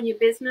you run your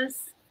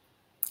business.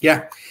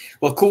 Yeah,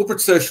 well,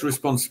 corporate social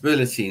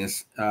responsibility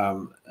is,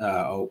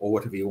 or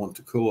whatever you want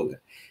to call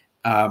it,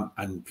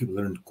 and people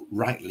are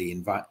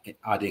rightly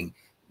adding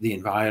the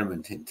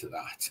environment into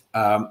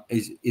that,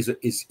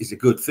 is a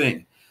good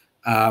thing.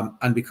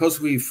 And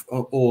because we've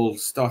all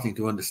starting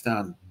to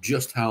understand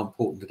just how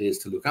important it is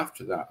to look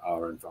after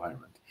our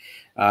environment,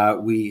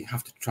 we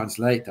have to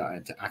translate that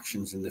into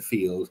actions in the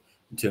field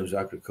in terms of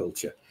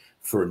agriculture,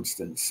 for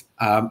instance.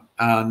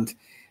 And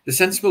the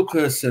sensible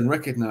person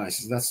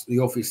recognizes that's the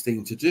obvious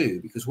thing to do,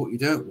 because what you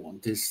don't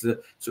want is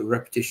the sort of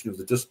repetition of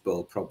the Dust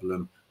Bowl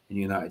problem in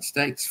the United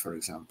States, for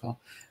example,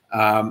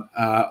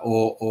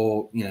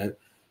 or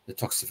the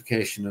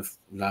toxification of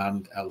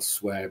land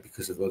elsewhere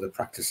because of other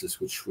practices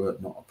which were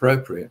not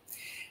appropriate.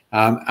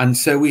 And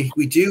so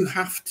we do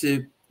have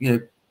to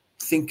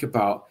think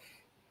about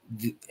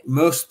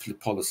most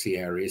policy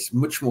areas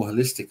much more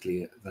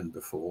holistically than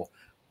before.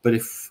 But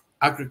if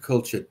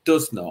agriculture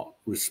does not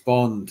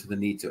respond to the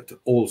need to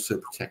also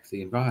protect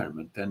the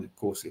environment, then of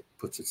course it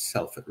puts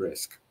itself at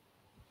risk.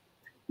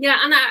 Yeah,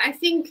 and I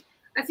think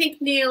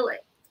Neil,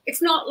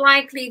 it's not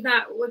likely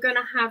that we're going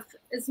to have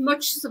as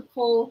much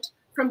support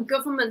from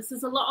governments.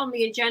 There's a lot on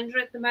the agenda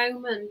at the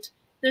moment.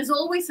 There's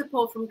always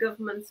support from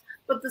governments,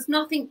 but there's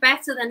nothing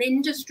better than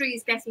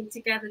industries getting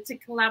together to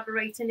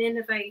collaborate and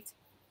innovate,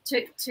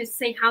 to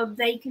see how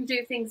they can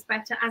do things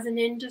better as an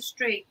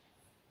industry.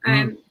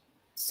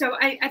 So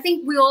I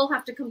think we all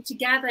have to come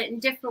together in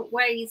different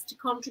ways to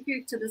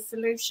contribute to the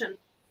solution.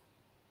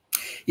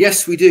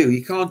 Yes, we do.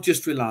 You can't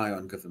just rely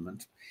on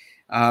government,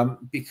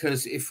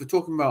 because if we're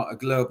talking about a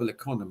global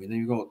economy, then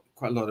you've got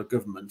quite a lot of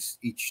governments,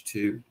 each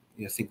to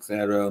think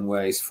their own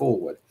ways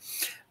forward.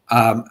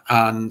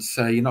 And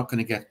so you're not going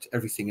to get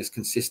everything as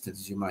consistent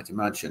as you might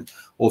imagine,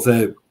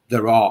 although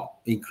there isn't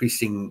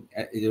increasing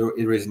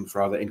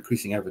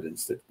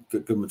evidence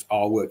that governments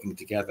are working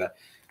together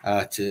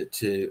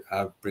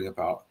to bring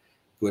about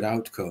good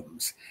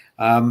outcomes.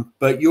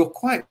 But you're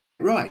quite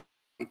right.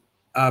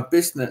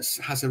 Business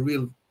has a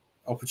real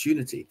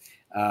opportunity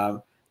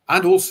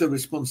and also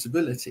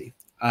responsibility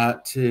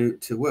to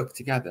work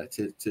together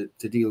to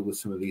deal with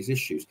some of these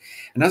issues.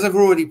 And as I've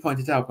already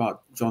pointed out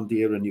about John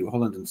Deere and New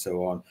Holland and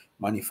so on,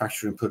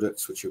 manufacturing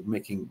products which are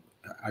making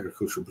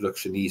agricultural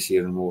production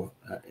easier and more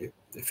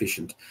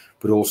efficient,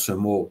 but also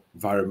more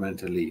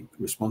environmentally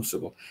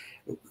responsible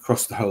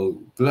across the whole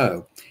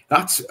globe.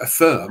 That's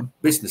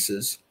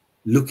businesses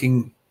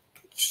looking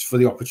for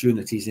the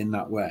opportunities in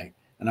that way.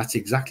 And that's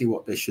exactly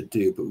what they should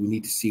do, but we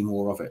need to see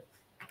more of it.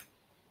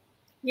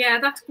 Yeah,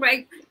 that's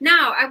great.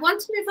 Now, I want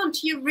to move on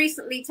to you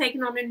recently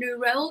taken on a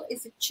new role.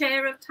 Is it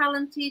Chair of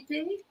Talent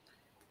ED?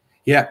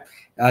 Yeah,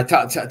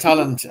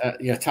 talent.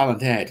 Yeah,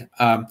 talent head.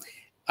 Ed,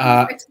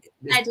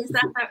 is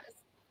that how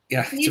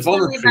yeah, can it's you a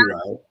tell me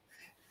voluntary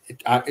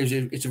about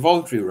role. It's a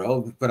voluntary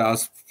role, but I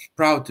was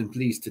proud and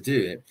pleased to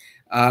do it.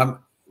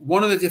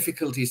 One of the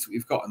difficulties that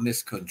we've got in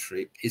this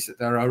country is that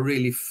there are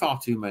really far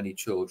too many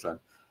children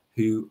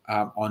who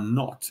are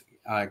not,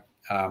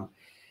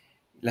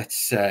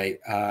 let's say,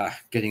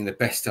 getting the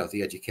best out of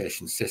the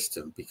education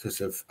system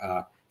because of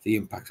the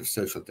impact of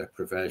social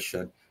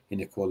deprivation,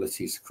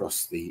 inequalities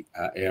across the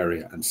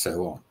area, and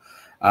so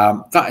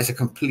on. That is a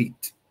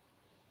complete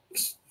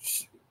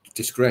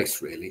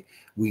disgrace, really.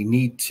 We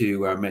need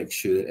to make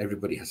sure that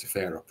everybody has a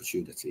fair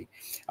opportunity.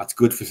 That's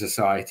good for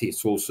society.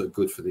 It's also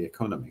good for the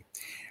economy.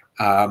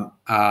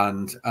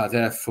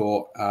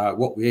 Therefore,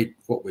 what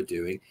we're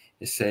doing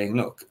is saying,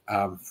 look,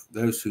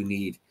 those who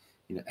need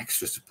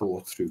extra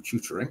support through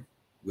tutoring,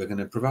 we're going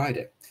to provide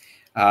it.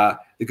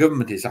 The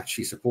government is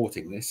actually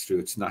supporting this through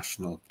its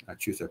national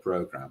tutor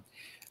program,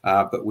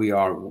 but we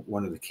are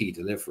one of the key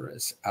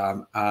deliverers,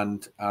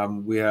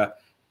 we're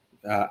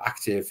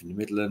active in the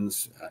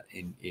Midlands,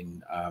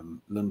 in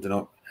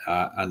London,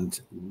 and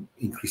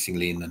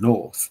increasingly in the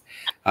North.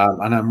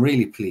 And I'm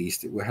really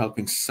pleased that we're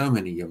helping so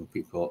many young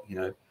people,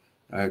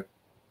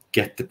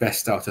 get the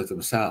best out of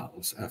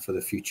themselves for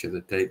the future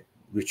that they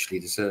richly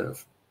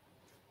deserve.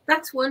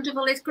 That's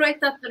wonderful. It's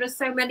great that there are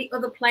so many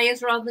other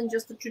players rather than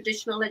just the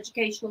traditional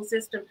educational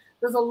system.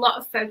 There's a lot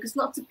of focus.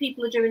 Lots of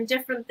people are doing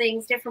different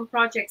things, different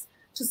projects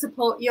to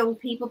support young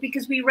people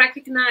because we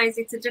recognise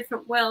it's a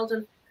different world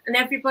and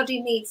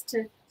everybody needs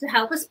to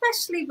help,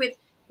 especially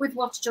with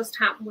what's just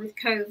happened with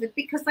COVID,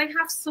 because they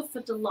have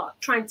suffered a lot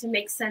trying to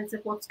make sense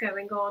of what's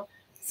going on.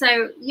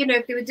 So,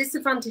 if they were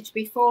disadvantaged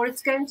before,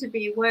 it's going to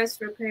be worse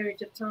for a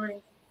period of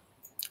time.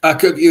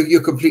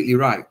 You're completely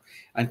right.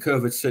 And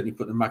COVID certainly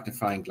put the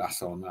magnifying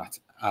glass on that,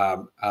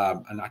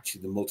 and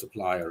actually the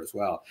multiplier as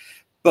well.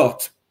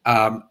 But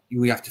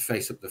we have to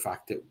face up the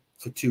fact that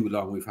for too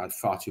long we've had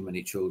far too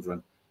many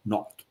children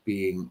not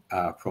being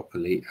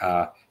properly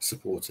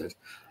supported.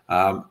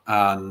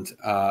 And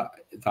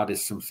that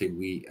is something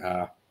we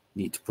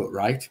need to put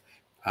right.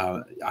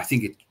 I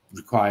think it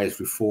requires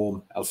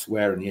reform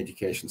elsewhere in the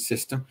education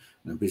system.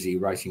 And I'm busy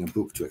writing a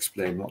book to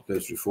explain what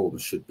those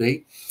reforms should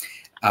be.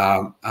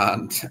 That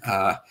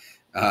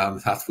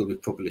will be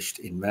published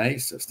in May,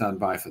 so stand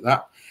by for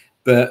that.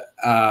 But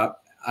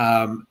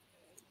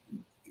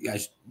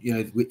as you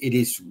know, it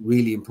is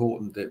really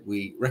important that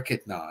we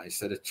recognise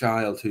that a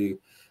child who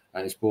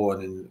is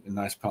born in a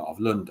nice part of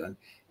London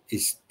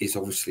is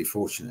obviously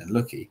fortunate and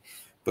lucky,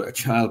 but a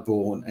child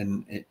born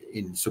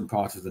in some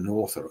part of the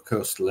north or a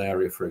coastal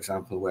area, for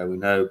example, where we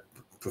know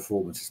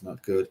performance is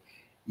not good,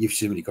 you've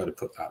simply got to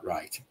put that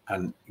right.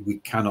 And we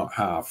cannot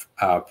have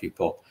our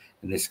people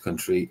in this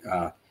country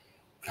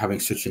having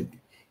such a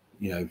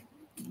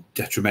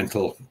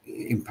detrimental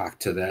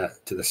impact to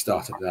the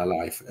start of their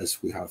life as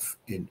we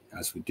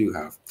do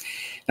have.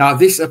 Now,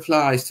 this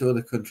applies to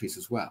other countries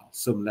as well,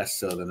 some less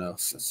so than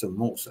us, some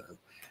more so.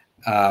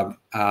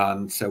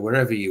 And so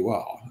wherever you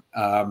are,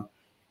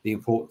 the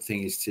important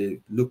thing is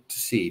to look to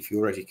see if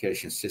your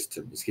education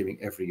system is giving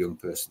every young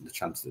person the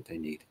chance that they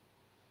need.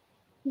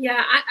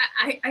 Yeah,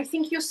 I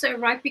think you're so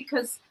right,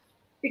 because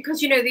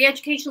the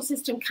educational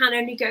system can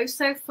only go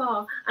so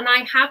far, and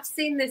I have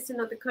seen this in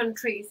other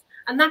countries,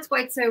 and that's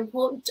why it's so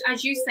important,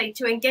 as you say,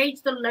 to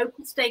engage the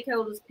local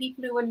stakeholders,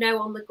 people who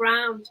know on the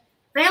ground.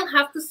 They'll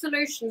have the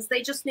solutions.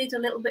 They just need a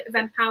little bit of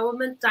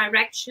empowerment,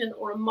 direction,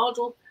 or a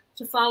model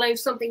to follow,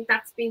 something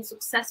that's been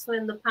successful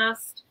in the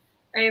past.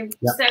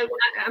 So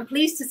I'm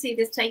pleased to see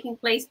this taking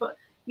place, but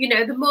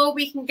the more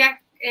we can get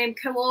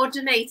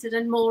coordinated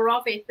and more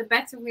of it, the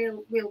better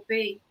we'll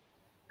be.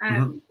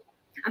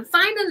 And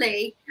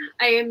finally,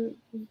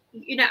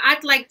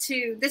 I'd like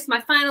to, this is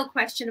my final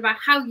question about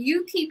how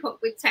you keep up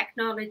with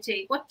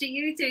technology. What do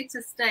you do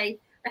to stay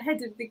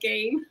ahead of the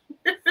game?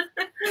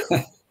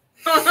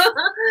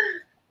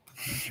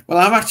 Well,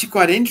 I'm actually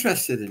quite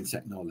interested in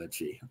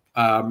technology.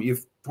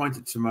 You've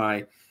pointed to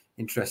my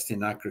interest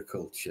in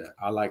agriculture.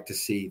 I like to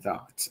see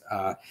that.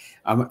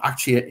 I'm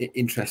actually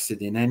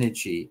interested in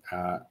energy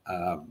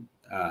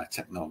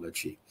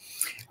technology.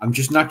 I'm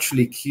just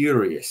naturally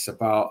curious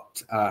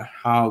about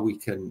how we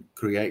can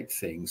create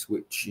things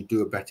which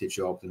do a better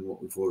job than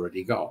what we've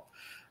already got.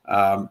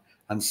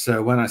 And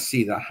so when I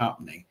see that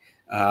happening,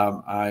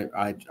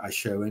 I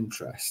show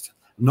interest.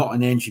 I'm not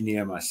an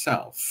engineer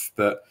myself,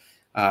 but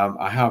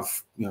I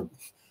have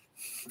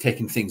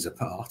taken things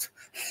apart,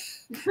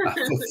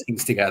 put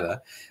things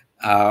together,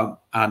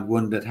 and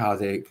wondered how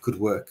they could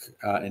work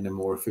in a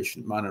more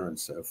efficient manner and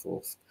so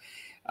forth.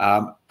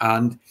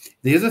 And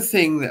the other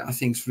thing that I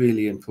think is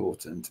really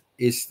important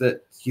is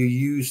that you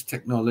use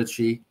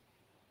technology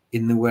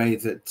in the way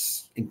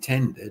that's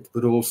intended,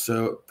 but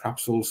also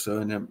perhaps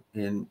also in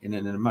an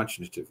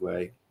imaginative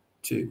way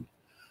too,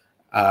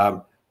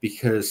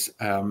 because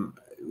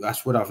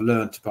that's what I've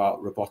learned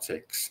about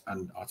robotics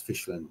and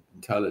artificial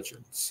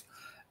intelligence.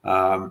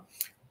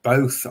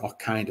 both are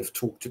kind of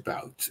talked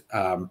about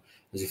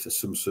as if there's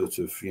some sort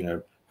of,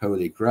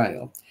 holy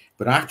grail,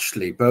 but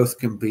actually both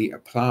can be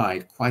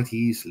applied quite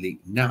easily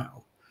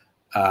now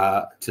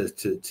to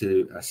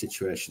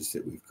situations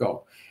that we've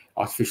got.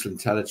 Artificial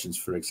intelligence,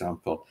 for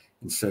example,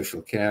 in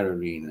social care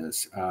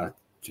arenas,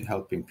 to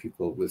helping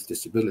people with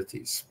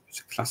disabilities. It's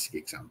a classic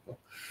example.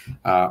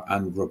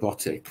 And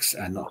robotics,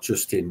 and not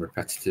just in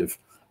repetitive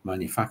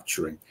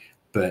manufacturing,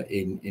 but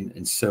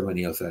in so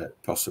many other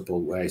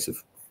possible ways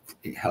of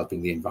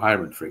helping the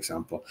environment, for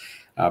example,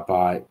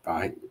 by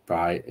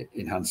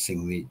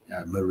enhancing the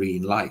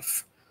marine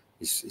life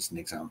is an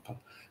example.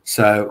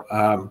 So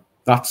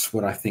that's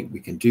what I think we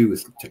can do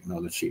with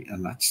technology,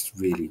 and that's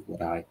really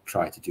what I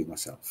try to do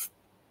myself.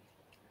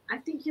 I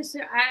think you're so.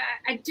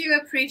 I do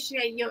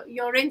appreciate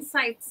your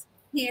insights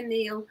here,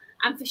 Neil,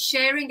 and for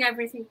sharing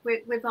everything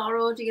with our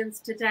audience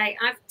today.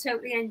 I've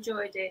totally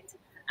enjoyed it,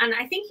 and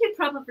I think you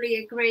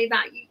probably agree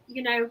that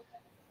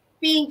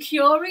being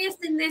curious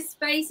in this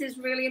space is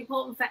really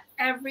important for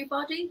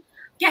everybody.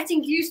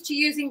 Getting used to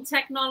using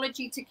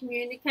technology to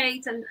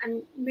communicate and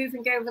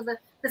moving over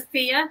the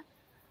fear,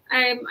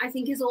 I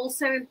think, is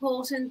also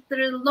important.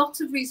 There are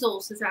lots of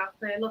resources out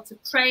there, lots of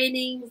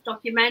trainings,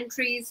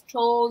 documentaries,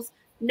 tours,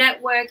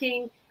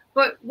 networking.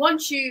 But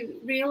once you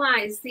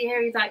realize the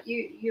area that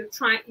you're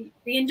trying,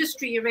 the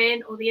industry you're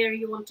in, or the area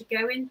you want to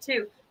go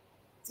into,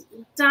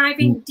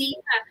 diving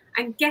deeper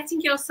and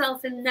getting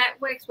yourself in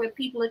networks where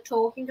people are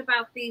talking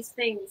about these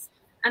things,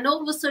 and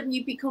all of a sudden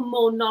you become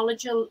more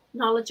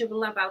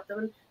knowledgeable about them.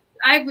 And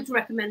I would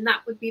recommend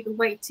that would be the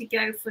way to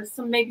go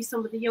for maybe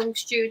some of the young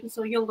students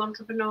or young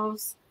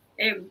entrepreneurs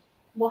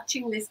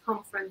watching this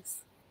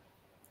conference.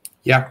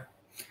 Yeah,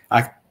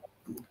 I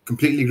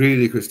completely agree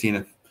with you,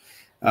 Christina.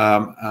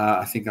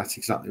 I think that's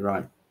exactly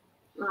right.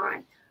 All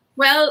right.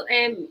 Well,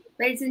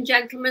 ladies and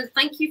gentlemen,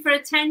 thank you for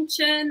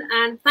attention,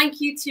 and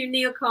thank you to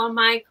Neil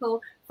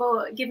Carmichael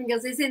for giving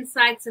us his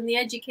insights in the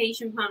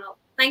education panel.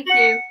 Thank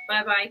you.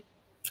 Bye-bye.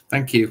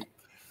 Thank you.